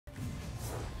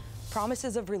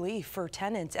Promises of relief for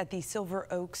tenants at the Silver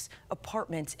Oaks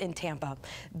apartments in Tampa.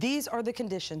 These are the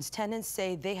conditions tenants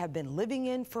say they have been living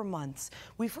in for months.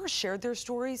 We first shared their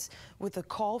stories with a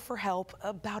call for help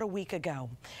about a week ago.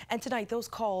 And tonight, those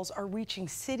calls are reaching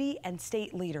city and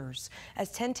state leaders.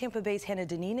 As 10 Tampa Bay's Hannah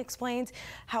Deneen explains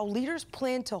how leaders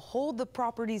plan to hold the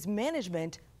property's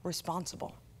management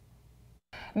responsible.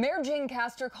 Mayor Jane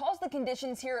Castor calls the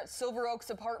conditions here at Silver Oaks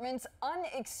Apartments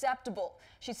unacceptable.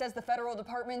 She says the Federal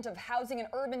Department of Housing and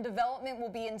Urban Development will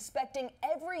be inspecting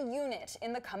every unit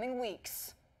in the coming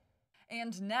weeks.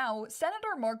 And now,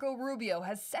 Senator Rubio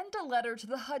has sent a letter to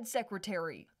the HUD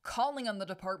Secretary, calling on the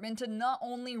department to not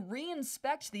only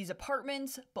re-inspect these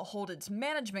apartments, but hold its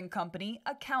management company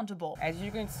accountable. As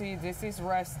you can see, this is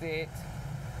rusted.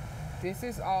 This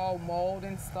is all mold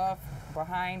and stuff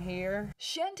behind here.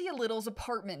 Shantia Little's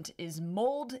apartment is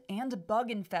mold and bug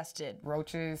infested.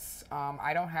 Roaches.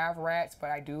 I don't have rats, but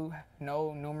I do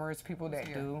know numerous people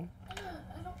that do.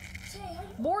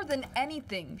 More than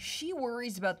anything, she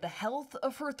worries about the health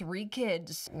of her 3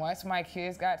 kids. Once my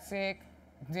kids got sick,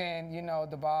 then, you know,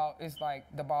 the ball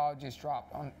just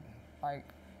dropped on,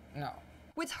 no.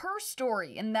 With her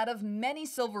story and that of many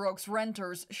Silver Oaks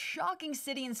renters shocking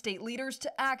city and state leaders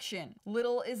to action,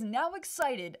 Little is now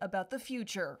excited about the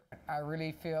future. I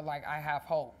really feel like I have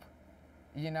hope,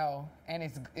 you know, and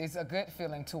it's a good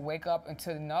feeling to wake up and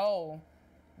to know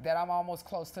that I'm almost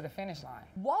close to the finish line.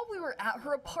 While we were at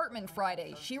her apartment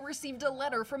Friday, she received a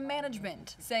letter from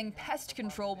management saying pest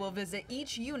control will visit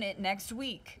each unit next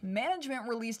week. Management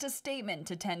released a statement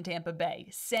to 10 Tampa Bay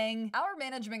saying, "Our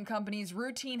management company's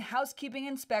routine housekeeping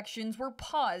inspections were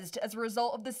paused as a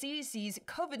result of the CDC's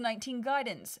COVID-19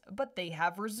 guidance, but they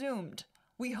have resumed.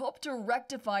 We hope to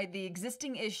rectify the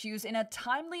existing issues in a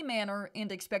timely manner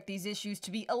and expect these issues to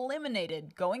be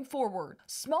eliminated going forward."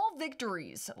 Small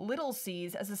victories Little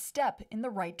sees as a step in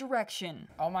the right direction.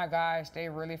 Oh my gosh, they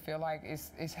really feel like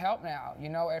it's help now. You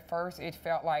know, at first it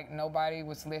felt like nobody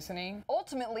was listening.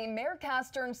 Ultimately, Mayor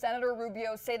Castor and Senator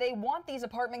Rubio say they want these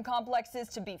apartment complexes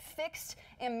to be fixed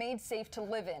and made safe to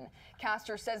live in.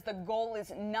 Castor says the goal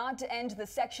is not to end the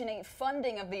Section 8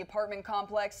 funding of the apartment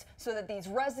complex so that these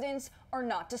residents are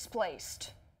not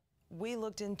displaced. We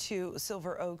looked into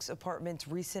Silver Oaks Apartments'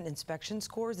 recent inspection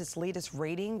scores. Its latest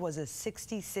rating was a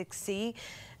 66C,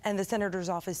 and the senator's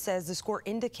office says the score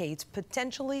indicates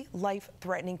potentially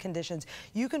life-threatening conditions.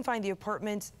 You can find the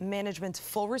apartment management's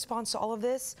full response to all of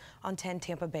this on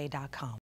 10tampabay.com.